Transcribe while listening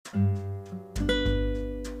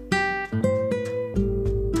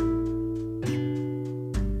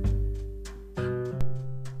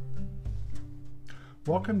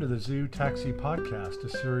Welcome to the Zoo Taxi Podcast, a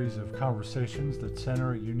series of conversations that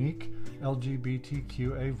center a unique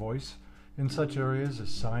LGBTQA voice in such areas as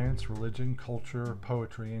science, religion, culture,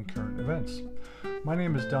 poetry, and current events. My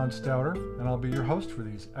name is Don Stouter, and I'll be your host for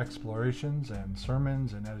these explorations and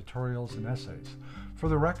sermons and editorials and essays. For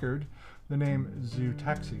the record, the name Zoo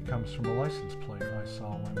Taxi comes from a license plate I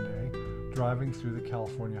saw one day driving through the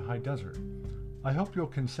California high desert. I hope you'll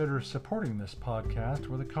consider supporting this podcast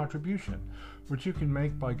with a contribution, which you can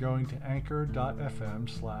make by going to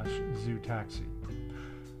anchor.fm/zootaxi.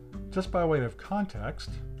 Just by way of context,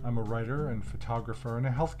 I'm a writer and photographer and a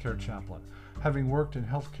healthcare chaplain, having worked in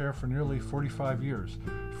healthcare for nearly 45 years,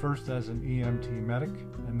 first as an EMT medic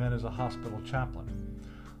and then as a hospital chaplain.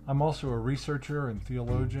 I'm also a researcher and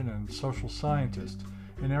theologian and social scientist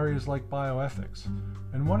in areas like bioethics,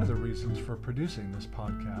 and one of the reasons for producing this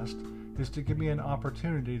podcast is to give me an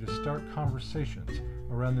opportunity to start conversations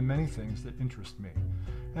around the many things that interest me,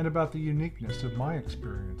 and about the uniqueness of my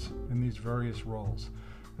experience in these various roles,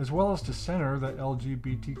 as well as to center the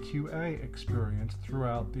LGBTQA experience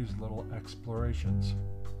throughout these little explorations.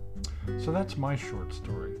 So that's my short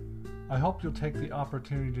story. I hope you'll take the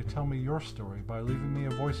opportunity to tell me your story by leaving me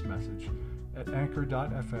a voice message at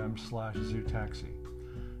anchor.fm/zootaxi.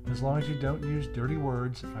 As long as you don't use dirty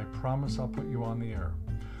words, I promise I'll put you on the air.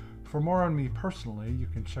 For more on me personally, you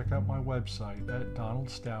can check out my website at Donald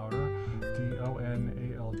Stouter,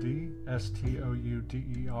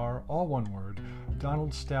 DONALDSTOUDER, all one word,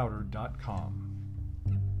 donaldstouter.com.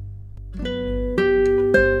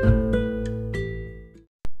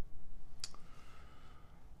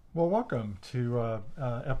 Well, welcome to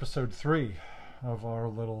episode 3 of our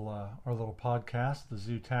little podcast, the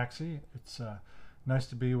Zoo Taxi. It's nice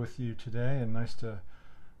to be with you today, and nice to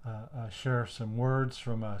share some words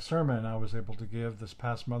from a sermon I was able to give this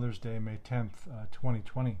past Mother's Day, May 10th,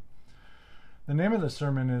 2020. The name of the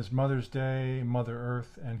sermon is Mother's Day, Mother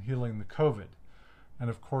Earth, and Healing the COVID. And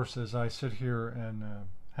of course, as I sit here and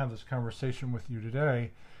have this conversation with you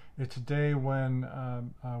today, it's a day when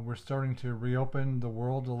we're starting to reopen the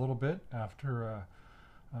world a little bit after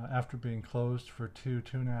being closed for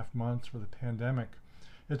 2.5 months with a pandemic.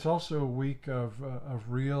 It's also a week of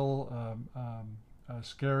real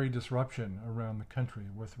scary disruption around the country,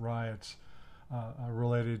 with riots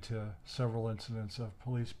related to several incidents of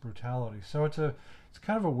police brutality. So it's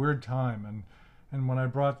kind of a weird time, and when I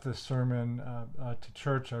brought this sermon to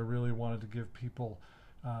church, I really wanted to give people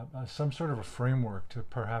some sort of a framework to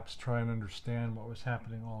perhaps try and understand what was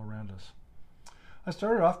happening all around us. I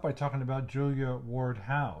started off by talking about Julia Ward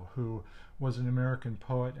Howe, who was an American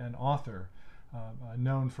poet and author,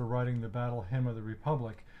 known for writing the Battle Hymn of the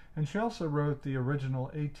Republic, and she also wrote the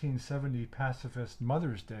original 1870 pacifist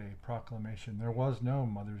Mother's Day proclamation. There was no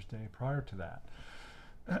Mother's Day prior to that.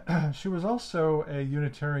 She was also a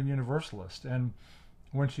Unitarian Universalist, and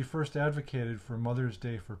when she first advocated for Mother's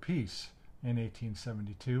Day for Peace in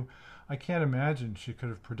 1872, I can't imagine she could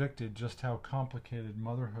have predicted just how complicated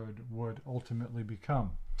motherhood would ultimately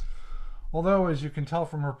become. Although, as you can tell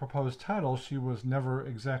from her proposed title, she was never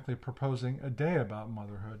exactly proposing a day about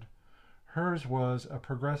motherhood. Hers was a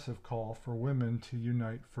progressive call for women to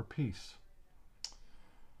unite for peace.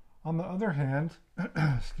 On the other hand,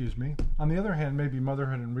 maybe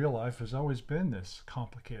motherhood in real life has always been this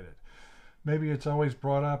complicated. Maybe it's always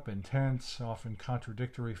brought up intense, often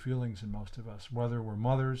contradictory feelings in most of us, whether we're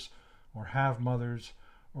mothers or have mothers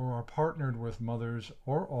or are partnered with mothers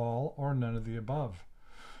or all or none of the above.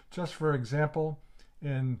 Just for example,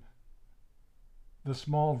 in the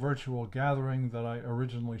small virtual gathering that I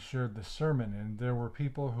originally shared the sermon in, there were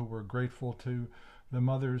people who were grateful to the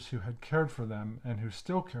mothers who had cared for them and who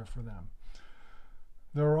still care for them.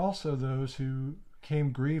 There were also those who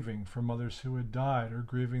came grieving for mothers who had died, or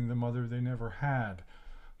grieving the mother they never had,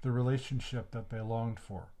 the relationship that they longed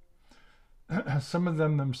for. Some of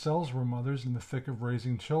them themselves were mothers in the thick of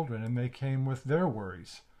raising children, and they came with their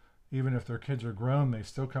worries. Even if their kids are grown, they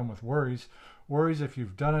still come with worries. Worries if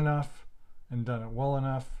you've done enough and done it well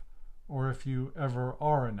enough, or if you ever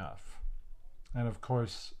are enough. And of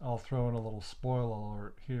course, I'll throw in a little spoiler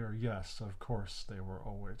alert here. Yes, of course, they were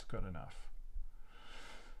always good enough.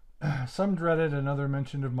 Some dreaded another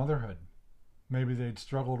mention of motherhood. Maybe they'd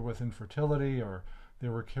struggled with infertility, or they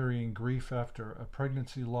were carrying grief after a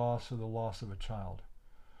pregnancy loss or the loss of a child.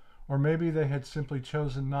 Or maybe they had simply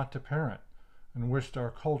chosen not to parent and wished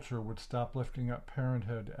our culture would stop lifting up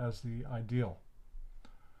parenthood as the ideal.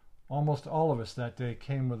 Almost all of us that day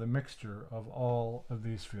came with a mixture of all of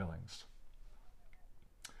these feelings.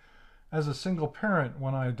 As a single parent,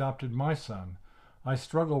 when I adopted my son, I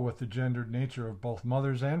struggle with the gendered nature of both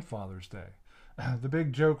Mother's and Father's Day. The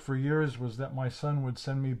big joke for years was that my son would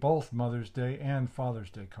send me both Mother's Day and Father's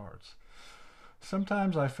Day cards.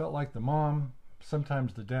 Sometimes I felt like the mom,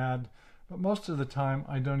 sometimes the dad, but most of the time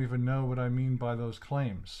I don't even know what I mean by those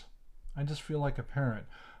claims. I just feel like a parent.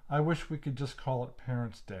 I wish we could just call it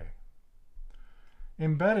Parents' Day.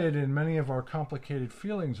 Embedded in many of our complicated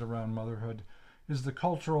feelings around motherhood is the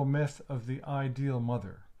cultural myth of the ideal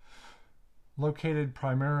mother. Located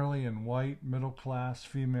primarily in white, middle-class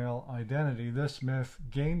female identity, this myth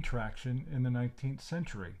gained traction in the 19th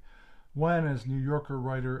century, when, as New Yorker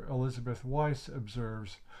writer Elizabeth Weiss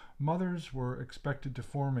observes, mothers were expected to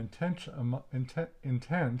form intense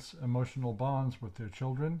emotional bonds with their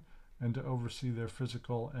children and to oversee their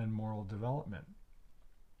physical and moral development.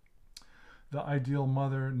 The ideal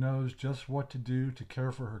mother knows just what to do to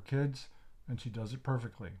care for her kids, and she does it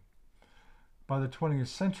perfectly. By the 20th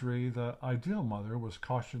century, the ideal mother was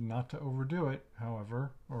cautioned not to overdo it,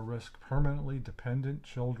 however, or risk permanently dependent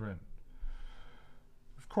children.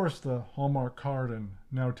 Of course, the Hallmark card and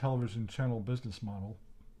now television channel business model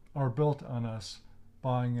are built on us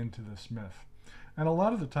buying into this myth. And a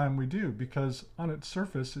lot of the time we do, because on its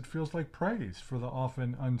surface it feels like praise for the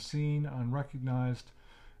often unseen, unrecognized,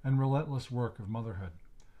 and relentless work of motherhood.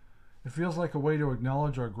 It feels like a way to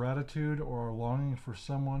acknowledge our gratitude or our longing for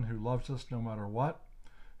someone who loves us no matter what,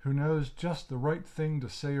 who knows just the right thing to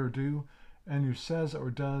say or do, and who says or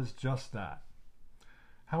does just that.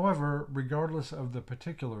 However, regardless of the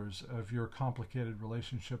particulars of your complicated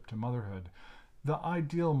relationship to motherhood, the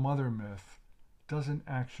ideal mother myth doesn't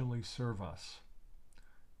actually serve us.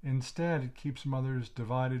 Instead, it keeps mothers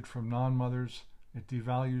divided from non-mothers. It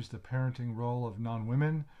devalues the parenting role of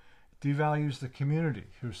non-women. It devalues the community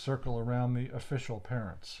who circle around the official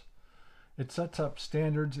parents. It sets up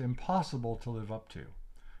standards impossible to live up to,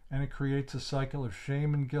 and it creates a cycle of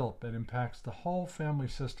shame and guilt that impacts the whole family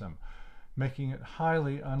system, making it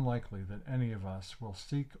highly unlikely that any of us will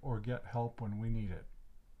seek or get help when we need it.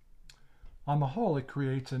 On the whole, it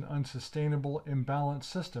creates an unsustainable, imbalanced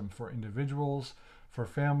system for individuals, for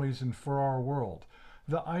families, and for our world.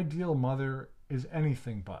 The ideal mother is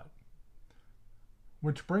anything but.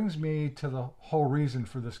 Which brings me to the whole reason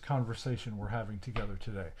for this conversation we're having together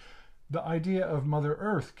today. The idea of Mother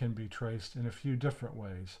Earth can be traced in a few different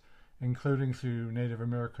ways, including through Native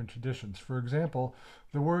American traditions. For example,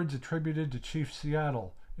 the words attributed to Chief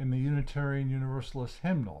Seattle in the Unitarian Universalist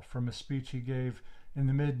hymnal from a speech he gave in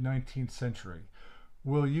the mid-19th century.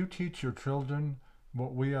 Will you teach your children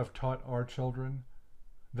what we have taught our children,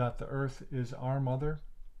 that the earth is our mother?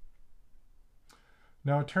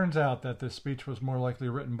 Now, it turns out that this speech was more likely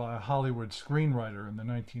written by a Hollywood screenwriter in the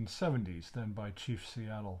 1970s than by Chief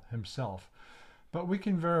Seattle himself. But we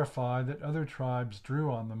can verify that other tribes drew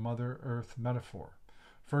on the Mother Earth metaphor.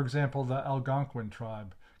 For example, the Algonquin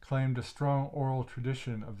tribe claimed a strong oral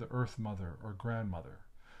tradition of the Earth Mother or Grandmother.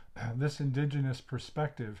 This indigenous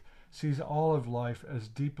perspective sees all of life as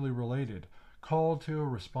deeply related, called to a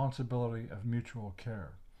responsibility of mutual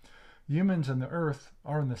care. Humans and the earth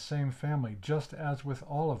are in the same family, just as with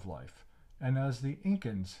all of life, and as the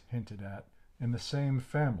Incans hinted at, in the same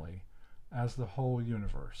family as the whole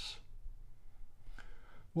universe.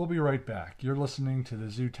 We'll be right back. You're listening to the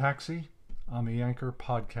Zoo Taxi on the Anchor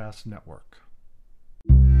Podcast Network.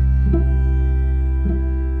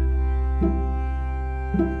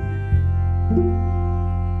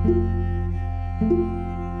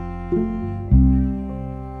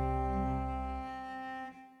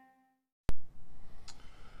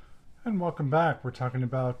 And welcome back. We're talking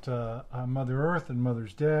about Mother Earth and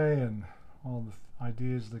Mother's Day and all the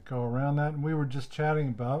ideas that go around that. And we were just chatting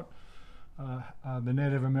about the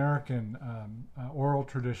Native American oral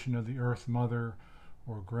tradition of the Earth Mother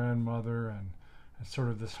or Grandmother and sort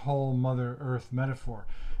of this whole Mother Earth metaphor.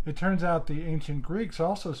 It turns out the ancient Greeks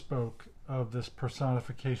also spoke of this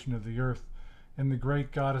personification of the earth in the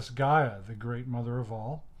great goddess Gaia, the great mother of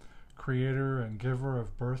all, creator and giver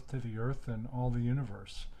of birth to the earth and all the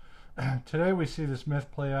universe. Today we see this myth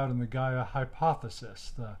play out in the Gaia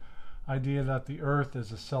hypothesis, the idea that the earth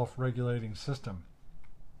is a self-regulating system.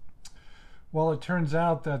 While it turns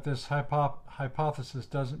out that this hypothesis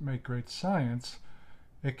doesn't make great science,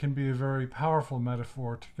 it can be a very powerful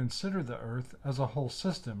metaphor to consider the earth as a whole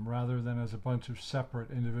system rather than as a bunch of separate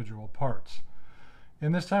individual parts.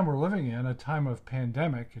 In this time we're living in, a time of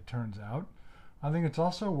pandemic, it turns out, I think it's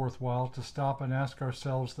also worthwhile to stop and ask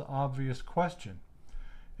ourselves the obvious question.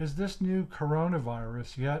 Is this new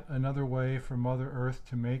coronavirus yet another way for Mother Earth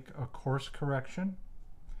to make a course correction?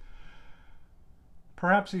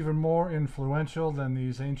 Perhaps even more influential than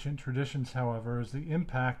these ancient traditions, however, is the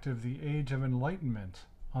impact of the Age of Enlightenment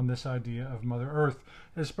on this idea of Mother Earth,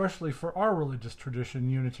 especially for our religious tradition,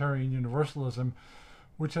 Unitarian Universalism,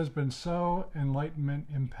 which has been so Enlightenment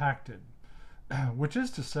impacted. Which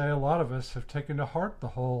is to say, a lot of us have taken to heart the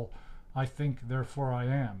whole "I think, therefore I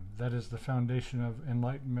am." That is the foundation of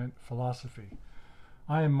Enlightenment philosophy.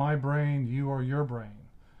 I am my brain, you are your brain.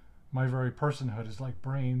 My very personhood is like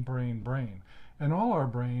brain, brain, brain. And all our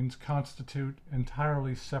brains constitute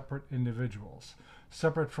entirely separate individuals,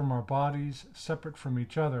 separate from our bodies, separate from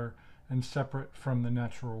each other, and separate from the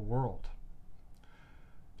natural world.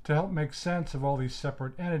 To help make sense of all these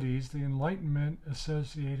separate entities, the Enlightenment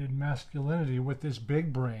associated masculinity with this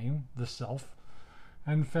big brain, the self,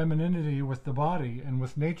 and femininity with the body and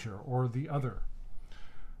with nature, or the other.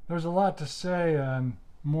 There's a lot to say and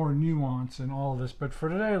more nuance in all of this, but for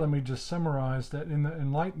today, let me just summarize that in the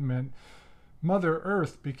Enlightenment, Mother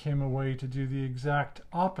Earth became a way to do the exact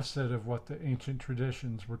opposite of what the ancient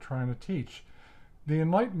traditions were trying to teach. The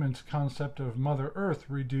Enlightenment's concept of Mother Earth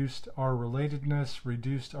reduced our relatedness,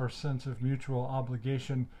 reduced our sense of mutual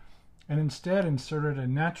obligation, and instead inserted a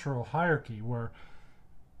natural hierarchy where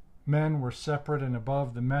men were separate and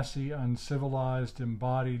above the messy, uncivilized,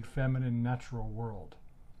 embodied, feminine, natural world.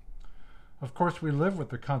 Of course, we live with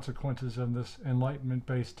the consequences of this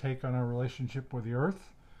Enlightenment-based take on our relationship with the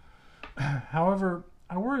Earth. However,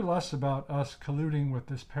 I worry less about us colluding with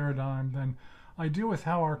this paradigm than I do with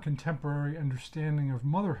how our contemporary understanding of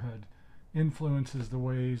motherhood influences the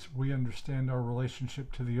ways we understand our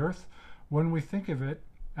relationship to the Earth when we think of it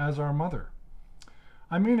as our mother.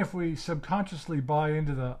 I mean, if we subconsciously buy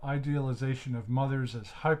into the idealization of mothers as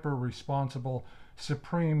hyper-responsible,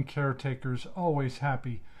 supreme caretakers, always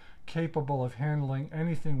happy, capable of handling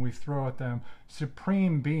anything we throw at them,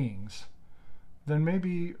 supreme beings, then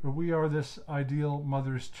maybe we are this ideal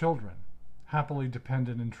mother's children, happily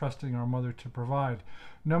dependent and trusting our mother to provide,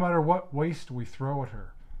 no matter what waste we throw at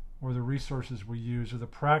her, or the resources we use, or the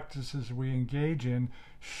practices we engage in.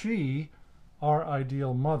 She, our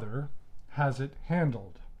ideal mother, has it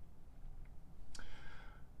handled.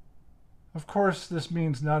 Of course, this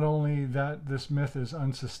means not only that this myth is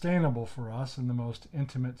unsustainable for us in the most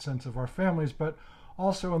intimate sense of our families, but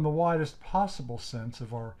also in the widest possible sense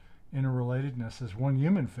of our interrelatedness as one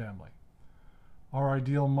human family. Our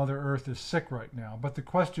ideal Mother Earth is sick right now, but the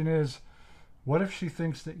question is, what if she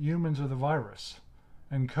thinks that humans are the virus,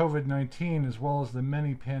 and COVID-19, as well as the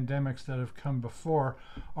many pandemics that have come before,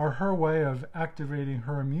 are her way of activating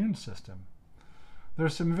her immune system?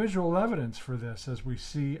 There's some visual evidence for this as we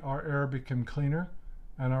see our air become cleaner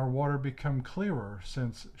and our water become clearer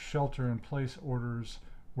since shelter-in-place orders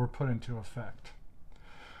were put into effect.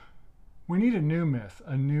 We need a new myth,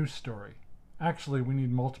 a new story. Actually, we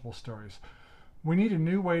need multiple stories. We need a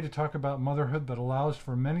new way to talk about motherhood that allows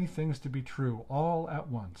for many things to be true all at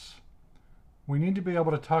once. We need to be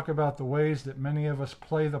able to talk about the ways that many of us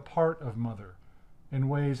play the part of mother in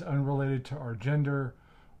ways unrelated to our gender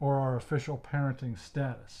or our official parenting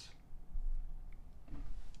status.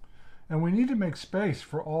 And we need to make space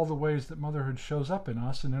for all the ways that motherhood shows up in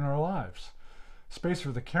us and in our lives. Space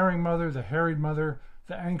for the caring mother, the harried mother,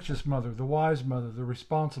 the anxious mother, the wise mother, the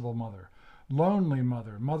responsible mother, lonely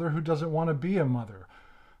mother, mother who doesn't want to be a mother,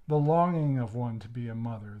 the longing of one to be a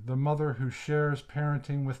mother, the mother who shares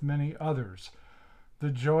parenting with many others, the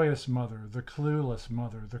joyous mother, the clueless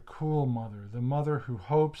mother, the cool mother, the mother who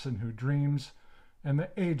hopes and who dreams, and the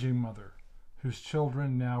aging mother whose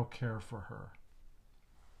children now care for her.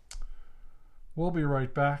 We'll be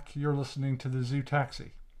right back. You're listening to the Zoo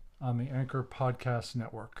Taxi on the Anchor Podcast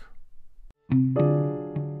Network.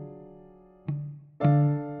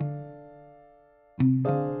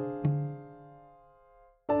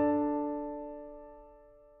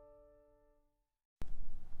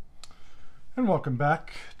 And welcome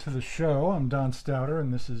back to the show. I'm Don Stouter,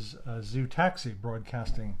 and this is Zoo Taxi,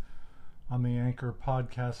 broadcasting on the Anchor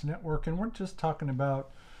Podcast Network. And we're just talking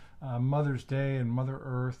about Mother's Day and Mother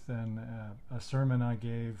Earth, and a sermon I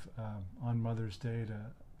gave on Mother's Day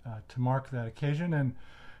to mark that occasion.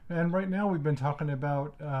 And right now we've been talking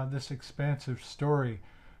about this expansive story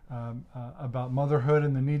about motherhood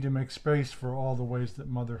and the need to make space for all the ways that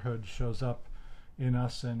motherhood shows up in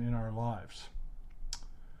us and in our lives.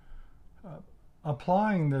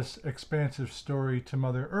 Applying this expansive story to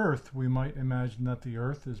Mother Earth, we might imagine that the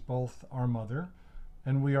Earth is both our mother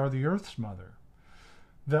and we are the Earth's mother.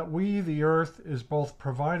 That we, the Earth, is both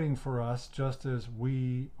providing for us just as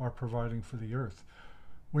we are providing for the Earth.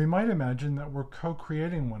 We might imagine that we're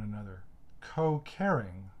co-creating one another,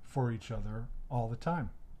 co-caring for each other all the time.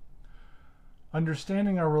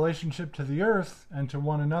 Understanding our relationship to the Earth and to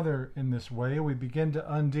one another in this way, we begin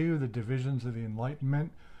to undo the divisions of the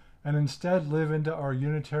Enlightenment and instead live into our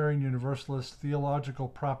Unitarian Universalist theological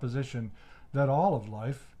proposition that all of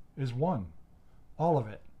life is one, all of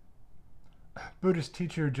it. Buddhist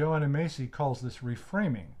teacher Joanna Macy calls this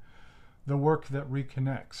reframing, the work that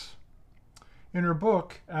reconnects. In her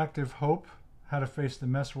book, Active Hope, How to Face the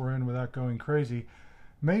Mess We're In Without Going Crazy,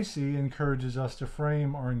 Macy encourages us to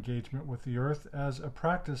frame our engagement with the earth as a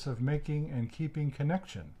practice of making and keeping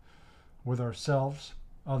connection with ourselves,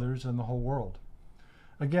 others, and the whole world.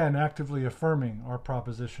 Again, actively affirming our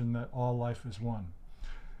proposition that all life is one.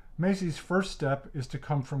 Macy's first step is to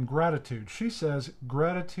come from gratitude. She says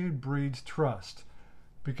gratitude breeds trust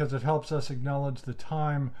because it helps us acknowledge the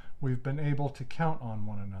time we've been able to count on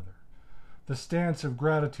one another. The stance of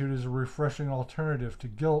gratitude is a refreshing alternative to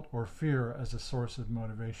guilt or fear as a source of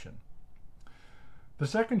motivation. The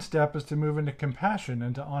second step is to move into compassion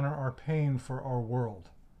and to honor our pain for our world.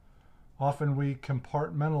 Often we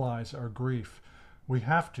compartmentalize our grief. We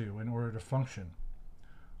have to in order to function.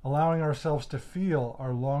 Allowing ourselves to feel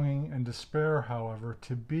our longing and despair, however,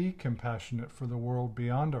 to be compassionate for the world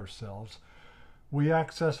beyond ourselves, we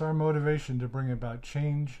access our motivation to bring about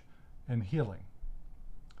change and healing.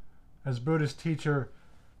 As Buddhist teacher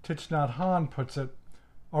Thich Nhat Hanh puts it,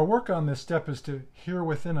 our work on this step is to hear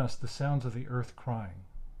within us the sounds of the earth crying.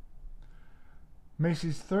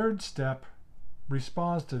 Macy's third step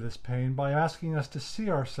responds to this pain by asking us to see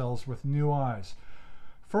ourselves with new eyes.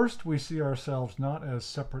 First, we see ourselves not as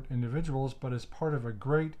separate individuals, but as part of a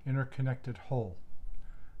great interconnected whole.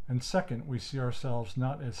 And second, we see ourselves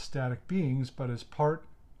not as static beings, but as part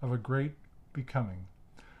of a great becoming.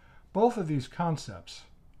 Both of these concepts,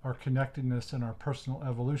 our connectedness and our personal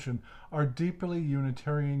evolution, are deeply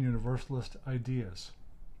Unitarian Universalist ideas,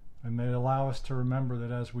 and they allow us to remember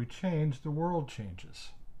that as we change, the world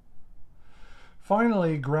changes.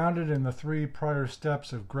 Finally, grounded in the three prior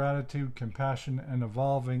steps of gratitude, compassion, and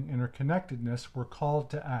evolving interconnectedness, we're called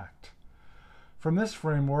to act. From this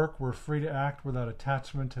framework, we're free to act without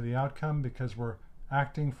attachment to the outcome because we're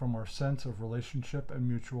acting from our sense of relationship and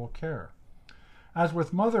mutual care. As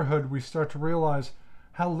with motherhood, we start to realize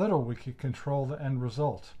how little we can control the end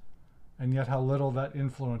result, and yet how little that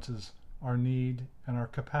influences our need and our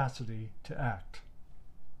capacity to act.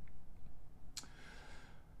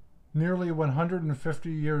 Nearly 150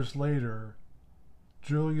 years later,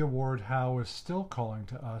 Julia Ward Howe is still calling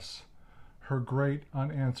to us her great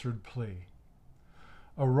unanswered plea.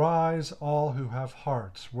 Arise, all who have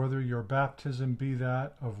hearts, whether your baptism be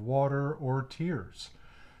that of water or tears.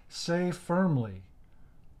 Say firmly,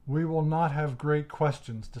 we will not have great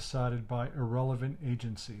questions decided by irrelevant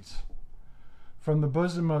agencies. From the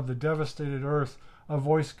bosom of the devastated earth, a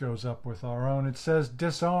voice goes up with our own. It says,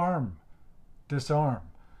 disarm, disarm.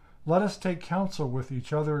 Let us take counsel with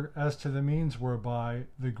each other as to the means whereby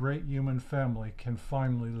the great human family can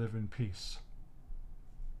finally live in peace.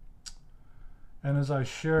 And as I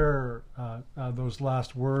share those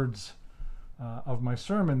last words of my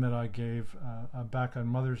sermon that I gave back on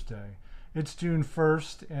Mother's Day, it's June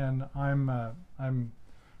 1st, and I'm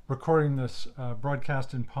recording this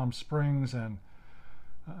broadcast in Palm Springs, and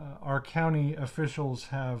our county officials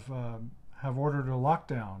have ordered a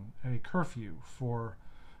lockdown, a curfew for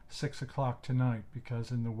 6 o'clock tonight,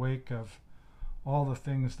 because in the wake of all the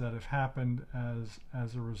things that have happened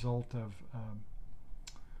as a result of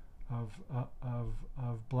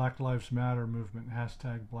Black Lives Matter movement,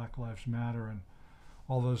 hashtag Black Lives Matter, and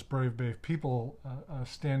all those brave people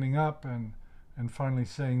standing up and finally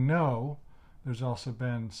saying no, there's also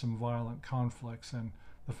been some violent conflicts, and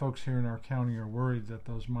the folks here in our county are worried that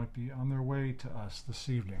those might be on their way to us this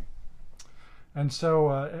evening. And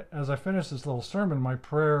so as I finish this little sermon, my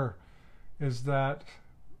prayer is that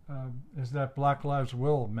Black lives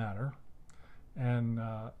will matter, and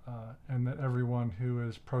that everyone who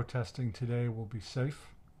is protesting today will be safe.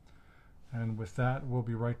 And with that, we'll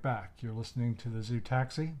be right back. You're listening to the Zoo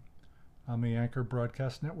Taxi on the Anchor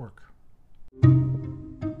Broadcast Network.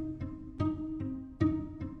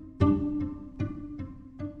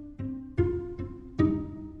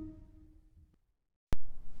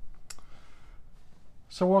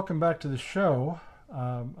 So welcome back to the show.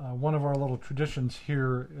 One of our little traditions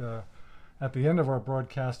here at the end of our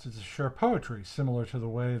broadcast is to share poetry, similar to the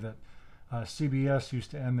way that CBS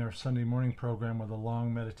used to end their Sunday morning program with a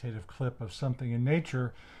long meditative clip of something in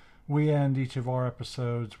nature. We end each of our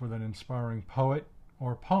episodes with an inspiring poet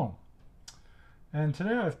or poem. And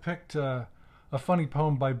today I've picked a funny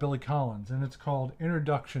poem by Billy Collins, and it's called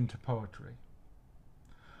Introduction to Poetry.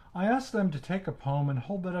 I ask them to take a poem and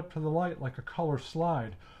hold it up to the light like a color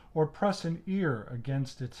slide, or press an ear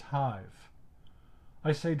against its hive.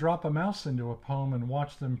 I say drop a mouse into a poem and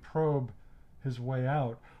watch them probe his way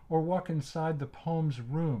out, or walk inside the poem's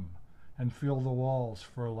room and feel the walls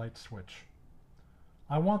for a light switch.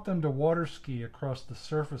 I want them to water ski across the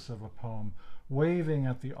surface of a poem, waving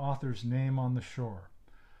at the author's name on the shore.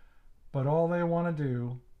 But all they want to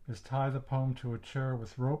do is tie the poem to a chair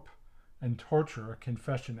with rope and torture a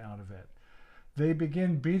confession out of it. They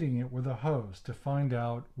begin beating it with a hose to find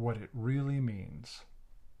out what it really means.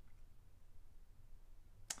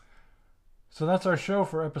 So that's our show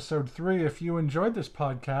for episode 3. If you enjoyed this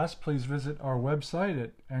podcast, please visit our website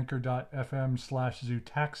at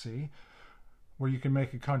anchor.fm/zootaxi, where you can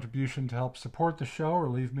make a contribution to help support the show or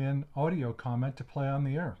leave me an audio comment to play on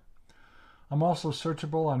the air. I'm also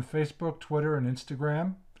searchable on Facebook, Twitter, and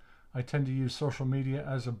Instagram. I tend to use social media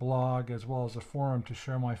as a blog as well as a forum to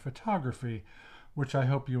share my photography, which I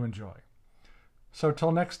hope you enjoy. So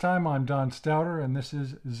till next time, I'm Don Stouter, and this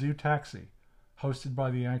is Zoo Taxi, hosted by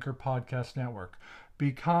the Anchor Podcast Network.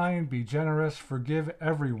 Be kind, be generous, forgive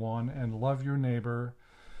everyone, and love your neighbor.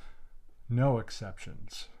 No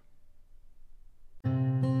exceptions.